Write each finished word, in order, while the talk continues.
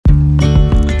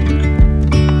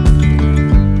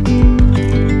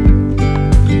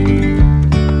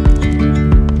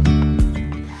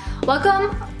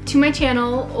to my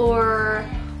channel, or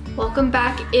welcome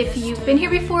back if you've been here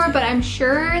before, but I'm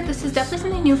sure this is definitely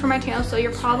something new for my channel, so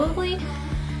you're probably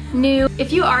new.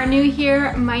 If you are new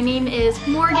here, my name is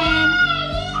Morgan.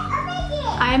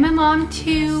 I'm a mom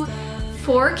to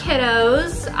 4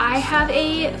 kiddos. I have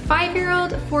a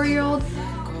 5-year-old, 4-year-old,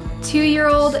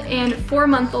 2-year-old, and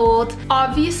 4-month-old.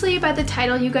 Obviously, by the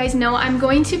title, you guys know I'm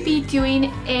going to be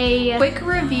doing a quick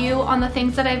review on the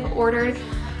things that I've ordered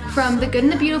from The Good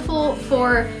and the Beautiful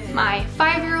for my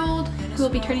 5-year-old, who will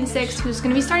be turning 6, who's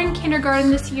gonna be starting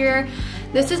kindergarten this year.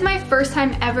 This is my first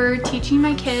time ever teaching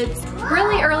my kids.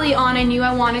 Really early on, I knew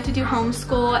I wanted to do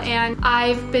homeschool, and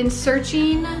I've been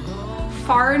searching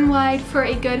far and wide for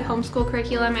a good homeschool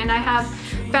curriculum, and I have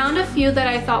found a few that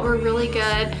I thought were really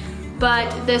good.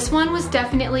 But this one was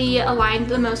definitely aligned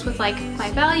the most with like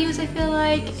my values, I feel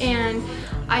like, and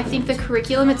I think the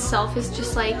curriculum itself is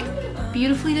just like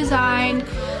beautifully designed.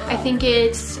 I think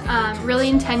it's really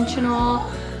intentional.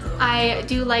 I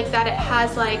do like that it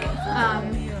has like,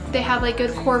 they have like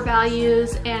good core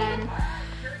values and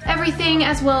everything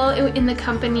as well in the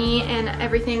company and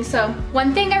everything. So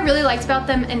one thing I really liked about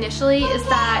them initially is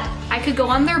that I could go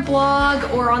on their blog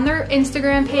or on their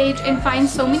Instagram page and find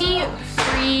so many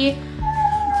free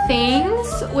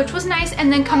things, which was nice,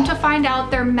 and then come to find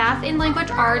out their math and language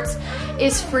arts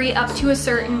is free up to a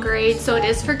certain grade, so it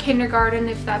is for kindergarten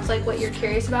if that's like what you're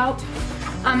curious about.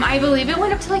 I believe it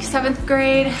went up to like 7th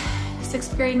grade,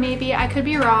 6th grade maybe. I could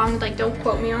be wrong, like don't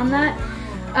quote me on that.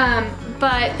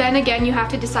 But then again, you have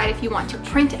to decide if you want to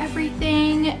print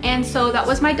everything, and so that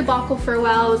was my debacle for a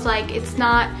while. I was like, it's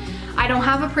not, I don't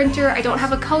have a printer, I don't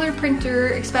have a color printer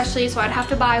especially, so I'd have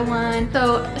to buy one.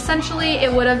 So essentially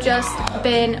it would have just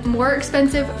been more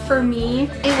expensive for me.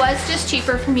 It was just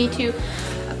cheaper for me to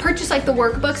purchase like the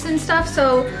workbooks and stuff.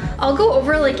 So I'll go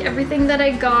over like everything that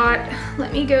I got.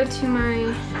 Let me go to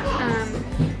my,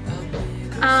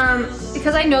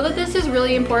 because I know that this is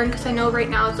really important, because I know right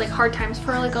now it's like hard times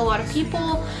for like a lot of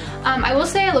people. I will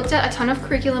say I looked at a ton of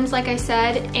curriculums like I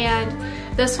said, and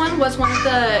this one was one of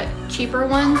the cheaper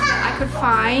ones that I could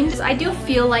find. I do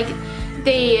feel like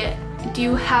they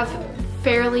do have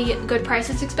fairly good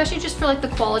prices, especially just for like the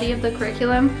quality of the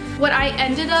curriculum. What I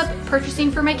ended up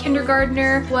purchasing for my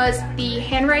kindergartner was the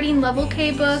handwriting level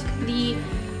K book, the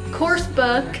course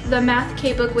book, the math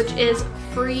K book, which is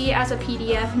free as a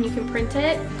PDF and you can print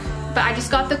it. But I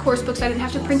just got the course book so I didn't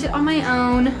have to print it on my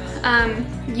own.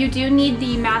 You do need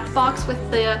the math box with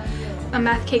the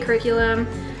math K curriculum.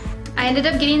 I ended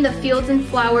up getting the Fields and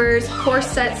Flowers course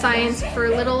set science for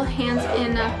little hands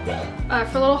in,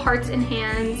 for little hearts and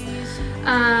hands.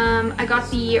 I got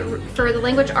for the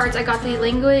language arts, I got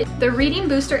the Reading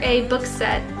Booster A books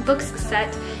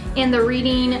set, and the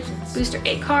Reading Booster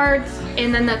A cards,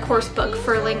 and then the course book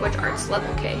for language arts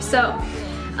level K. So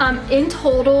in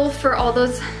total for all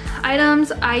those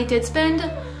items, I did spend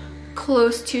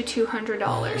close to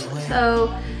 $200.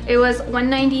 So it was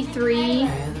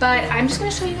 $193, but I'm just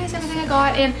gonna show you guys everything I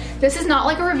got. And this is not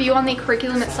like a review on the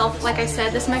curriculum itself. Like I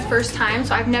said, this is my first time,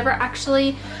 so I've never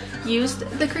actually used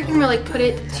the curriculum or like put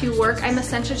it to work. I'm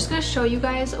essentially just gonna show you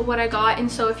guys what I got,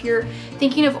 and so if you're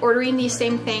thinking of ordering these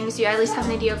same things, you at least have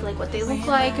an idea of like what they look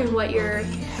like and what you're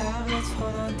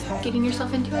getting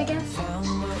yourself into, I guess.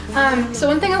 So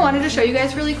one thing I wanted to show you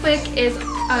guys really quick is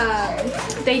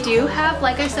they do have,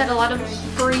 like I said, a lot of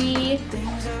free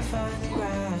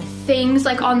things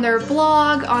like on their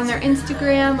blog, on their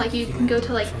Instagram. Like you can go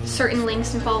to like certain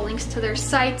links and follow links to their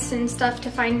sites and stuff to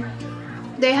find.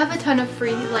 They have a ton of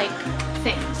free like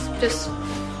things, just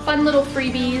fun little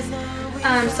freebies.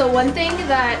 So one thing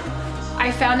that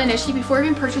I found initially before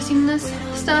even purchasing this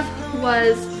stuff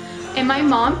was, and my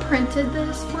mom printed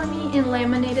this for me and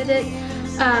laminated it,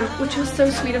 which was so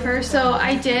sweet of her. So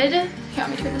I did, here, let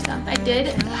me turn this down. I did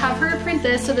have her print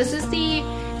this. So this is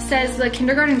says the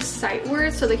kindergarten sight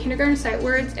words. So the kindergarten sight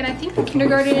words, and I think the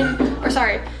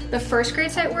the 1st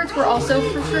grade sight words were also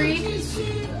for free.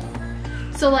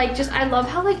 So like I love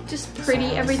how like just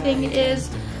pretty everything is.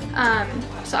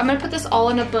 So I'm gonna put this all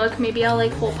in a book. Maybe I'll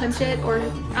like hole punch it, or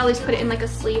at least put it in like a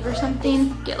sleeve or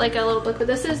something. Get like a little book. But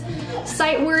this is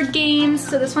sight word games.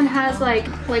 So this one has like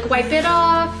wipe it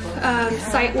off,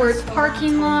 sight words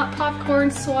parking lot,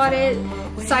 popcorn, swat it,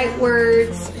 sight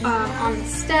words on the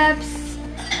steps,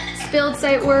 spilled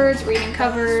sight words, reading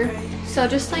cover. So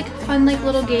just like fun like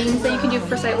little games that you can do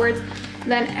for sight words.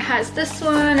 Then it has this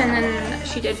one, and then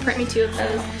she did print me 2 of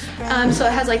those. So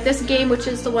it has like this game, which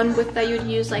is the one with that you'd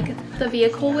use like the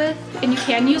vehicle with, and you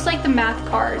can use like the math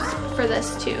cars for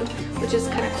this too, which is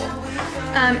kind of cool.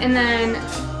 And then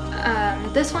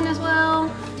this one as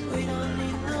well.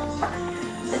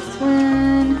 This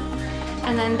one.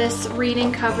 And then this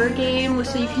reading cover game,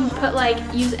 so you can put like,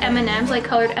 use M&Ms, like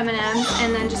colored M&Ms,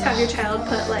 and then just have your child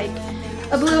put like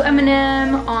a blue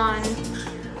M&M on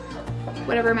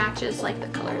whatever matches like the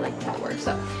color like that word.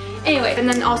 So anyway, and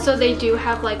then also they do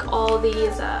have like all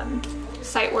these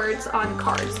sight words on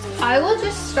cards. I will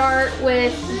just start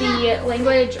with the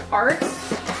language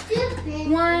arts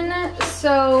one.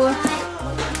 So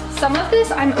some of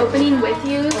this I'm opening with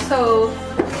you. So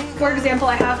for example,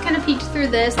 I have kind of peeked through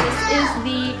this. This is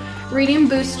the Reading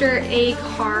Booster A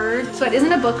card. So it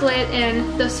isn't a booklet,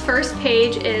 and this first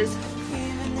page is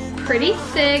pretty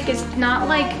thick. It's not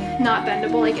like not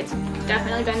bendable, like it's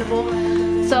definitely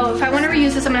bendable. So if I want to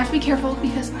reuse this, I'm gonna have to be careful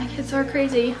because my kids are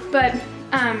crazy. But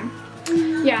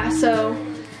yeah, so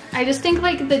I just think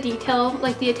like the detail,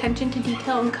 like the attention to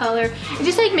detail and color, it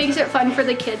just like makes it fun for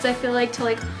the kids, I feel like, to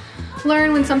like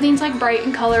learn when something's like bright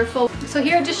and colorful. So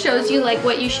here it just shows you like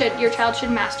what your child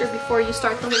should master before you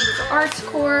start the language arts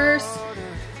course.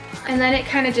 And then it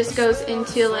kind of just goes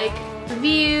into like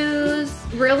views,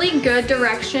 really good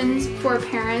directions for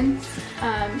parents.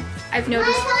 I've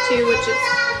noticed too, which is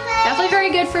definitely very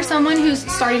good for someone who's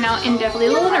starting out and definitely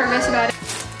a little nervous about it.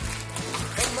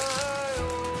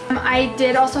 I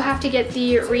did also have to get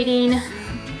the Reading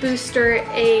Booster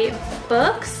A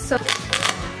books. So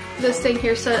this thing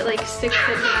here, so it like sticks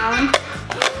it down,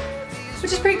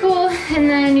 which is pretty cool. And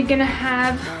then you're gonna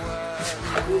have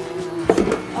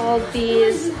all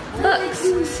these books.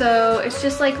 So it's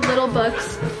just like little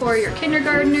books for your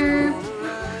kindergartner.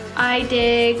 I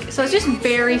dig. So it's just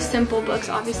very simple books,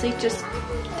 obviously, just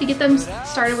to get them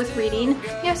started with reading.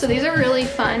 Yeah, so these are really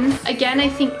fun. Again, I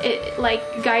think it like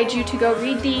guides you to go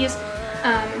read these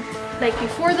like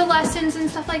before the lessons and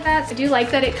stuff like that. I do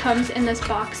like that it comes in this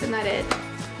box and that it,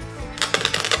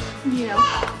 you know,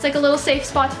 it's like a little safe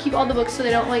spot to keep all the books so they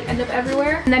don't like end up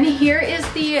everywhere. And then here is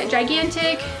the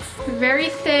gigantic, very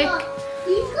thick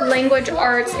language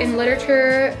arts and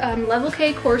literature level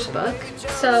K course book.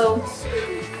 So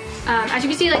as you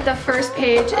can see, like the first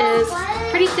page is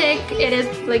pretty thick. It is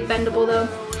like bendable though.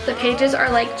 The pages are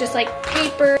like just like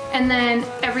paper, and then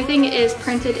everything is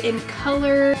printed in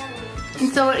color.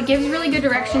 And so it gives really good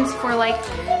directions for like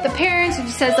the parents. It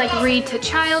just says like read to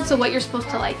child, so what you're supposed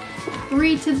to like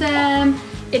read to them.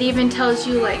 It even tells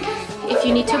you like if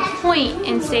you need to point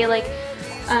and say like,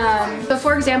 so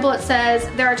for example, it says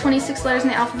there are 26 letters in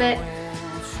the alphabet,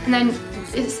 and then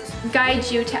it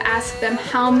guides you to ask them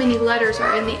how many letters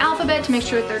are in the alphabet to make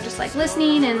sure that they're just like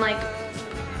listening and like,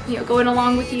 you know, going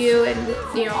along with you and,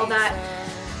 you know, all that.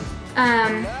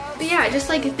 But yeah, I just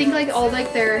like think like all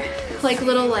like their like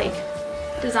little like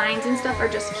designs and stuff are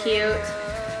just cute.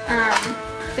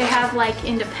 They have like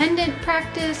independent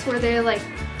practice where they're like,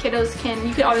 kiddos can,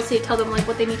 you could obviously tell them like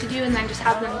what they need to do and then just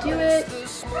have them do it.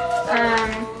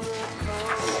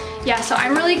 Yeah, so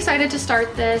I'm really excited to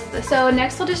start this. So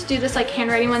next I'll just do this like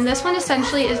handwriting one. This one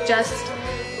essentially is just,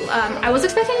 I was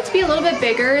expecting it to be a little bit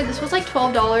bigger. This was like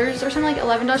 $12 or something, like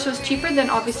 $11, so it's cheaper than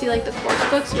obviously like the course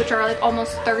books, which are like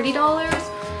almost $30.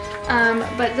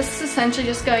 But this is essentially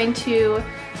just going to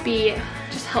be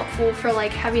just helpful for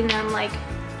like having them like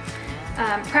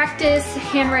practice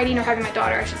handwriting, or having my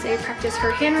daughter, I should say, practice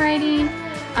her handwriting.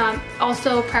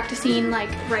 Also practicing like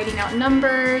writing out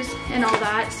numbers and all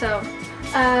that. So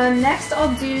next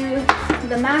I'll do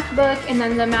the math book and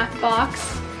then the math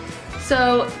box.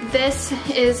 So this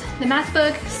is the math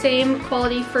book, same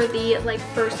quality for the like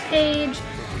first page.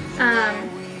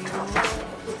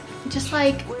 Just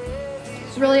like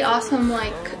really awesome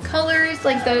like colors,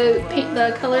 like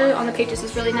the color on the pages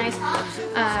is really nice.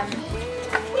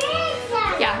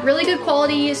 Yeah, really good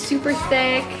quality, super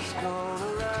thick.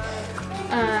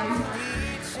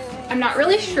 I'm not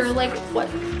really sure like what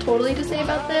totally to say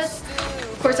about this.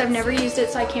 Of course, I've never used it,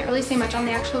 so I can't really say much on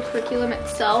the actual curriculum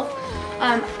itself.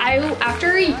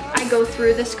 After I go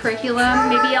through this curriculum,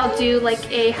 maybe I'll do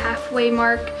like a halfway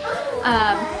mark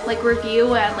like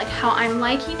review and like how I'm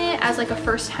liking it as like a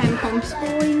first time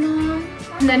homeschooling mom.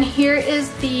 And then here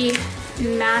is the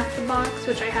math box,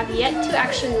 which I have yet to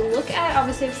actually look at.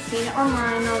 Obviously I've seen it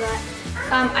online and all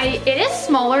that. It is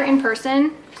smaller in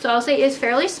person, so I'll say it's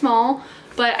fairly small,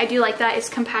 but I do like that. It's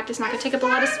compact, it's not gonna take up a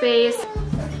lot of space.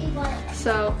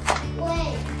 So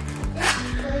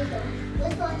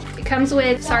it comes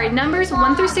with, numbers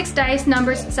 1 through 6 dice,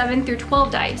 numbers 7 through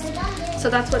 12 dice. So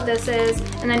that's what this is.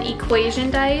 And then equation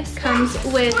dice comes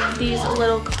with these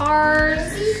little cards,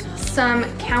 some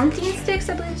counting sticks,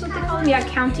 I believe is what they call them. Yeah,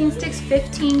 counting sticks,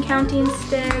 15 counting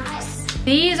sticks.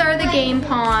 These are the game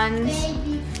pawns.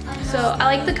 So I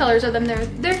like the colors of them,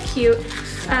 they're cute.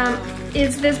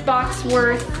 Is this box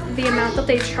worth the amount that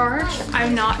they charge?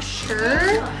 I'm not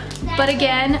sure. But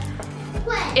again,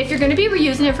 if you're going to be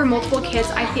reusing it for multiple kids,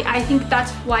 I think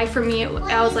that's why for me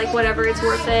I was like, whatever, it's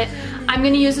worth it. I'm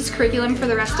going to use this curriculum for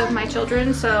the rest of my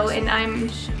children, so, and I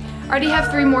already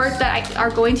have 3 more that are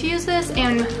going to use this,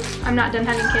 and I'm not done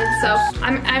having kids, so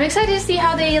I'm excited to see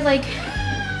how they, like,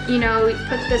 you know,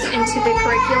 put this into the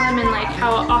curriculum, and like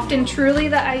how often truly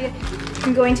that I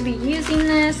am going to be using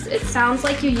this. It sounds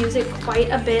like you use it quite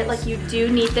a bit, like you do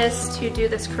need this to do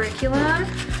this curriculum.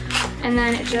 And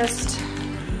then it just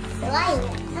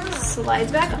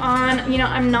slides back on. You know,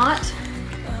 I'm not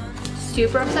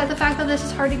super upset at the fact that this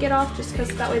is hard to get off, just because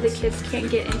that way the kids can't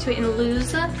get into it and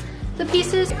lose the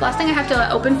pieces. Last thing I have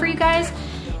to open for you guys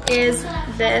is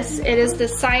this. It is the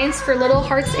Science for Little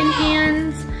Hearts and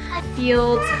Hands,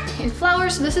 Fields and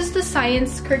Flowers. So this is the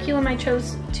science curriculum I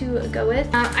chose to go with.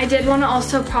 I did want to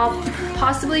also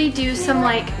possibly do some,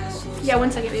 like, yeah,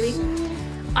 1 second, baby.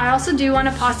 I also do want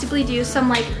to possibly do some,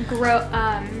 like,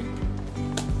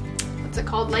 what's it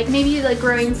called? Like maybe like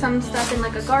growing some stuff in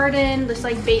like a garden, just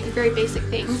like very basic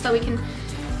things that we can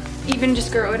even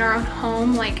just grow in our own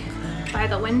home, like by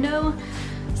the window,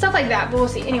 stuff like that, but we'll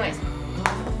see. Anyways,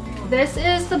 this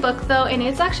is the book though, and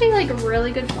it's actually like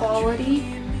really good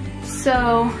quality.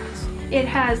 So it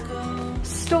has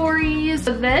stories.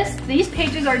 So these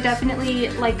pages are definitely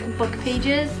like book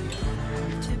pages.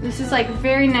 This is like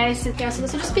very nice. Yeah, so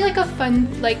this will just be like a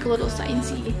fun, like little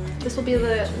sciencey. This will be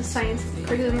the science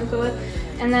curriculum we'll go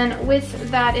with. And then with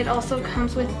that, it also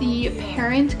comes with the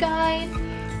parent guide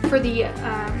for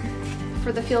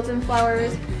the Fields and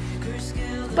Flowers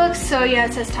books. So yeah,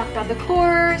 it says talk about the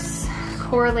course,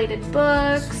 correlated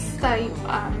books that you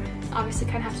obviously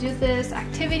kind of have to do with this,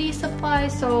 activity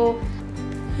supplies. So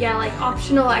yeah, like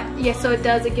optional, so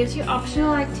it gives you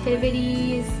optional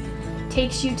activities,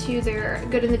 takes you to their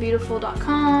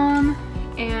goodandthebeautiful.com,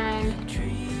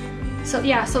 and so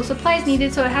yeah, so supplies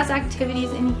needed. So it has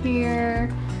activities in here.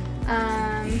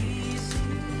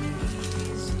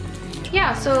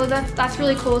 Yeah, so that's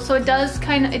really cool. So it does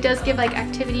give like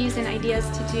activities and ideas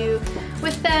to do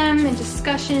with them, and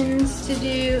discussions to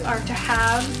do or to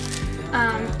have.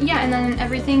 Yeah, and then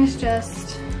everything's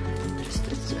just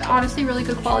it's honestly really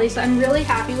good quality. So I'm really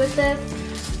happy with this.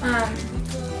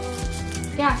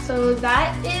 Yeah, so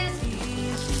that is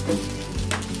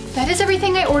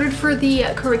everything I ordered for the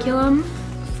curriculum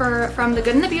from The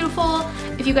Good and the Beautiful.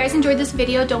 If you guys enjoyed this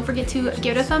video, don't forget to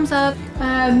give it a thumbs up.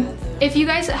 If you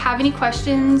guys have any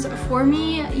questions for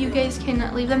me, you guys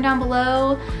can leave them down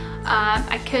below.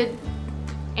 I could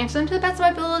answer them to the best of my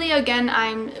ability. Again,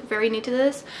 I'm very new to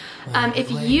this.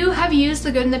 If you have used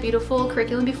The Good and the Beautiful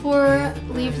curriculum before,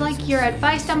 leave like your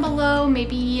advice down below.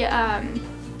 Maybe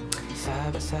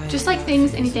just like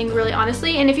anything really,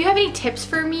 honestly. And if you have any tips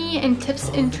for me and tips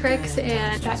and tricks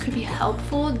and that could be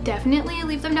helpful, definitely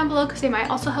leave them down below, because they might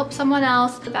also help someone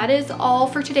else. But that is all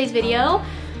for today's video,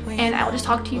 and I will just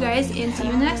talk to you guys and see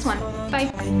you in the next one.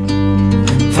 Bye.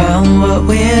 Found what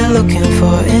we're looking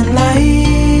for in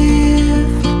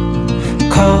life.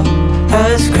 Call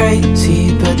us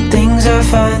crazy, but things are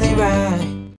finally right.